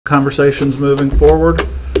conversations moving forward.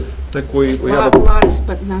 I think we have lots,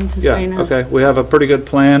 but none to say now. Okay, we have a pretty good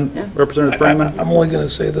plan. Yeah. Representative Freeman? I'm only going to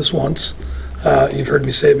say this once. You've heard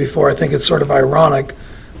me say it before. I think it's sort of ironic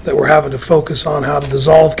that we're having to focus on how to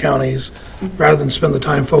dissolve counties rather than spend the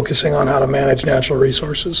time focusing on how to manage natural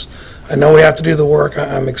resources. I know we have to do the work.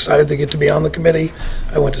 I'm excited to get to be on the committee.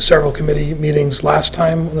 I went to several committee meetings last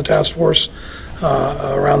time on the task force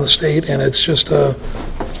around the state, and it's just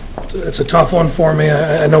it's a tough one for me.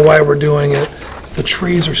 I know why we're doing it. The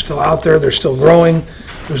trees are still out there. They're still growing.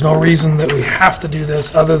 There's no reason that we have to do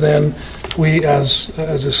this other than we as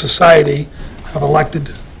a society have elected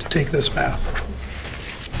to take this path.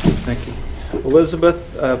 Thank you. Elizabeth,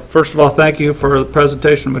 first of all, thank you for the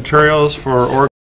presentation of materials, for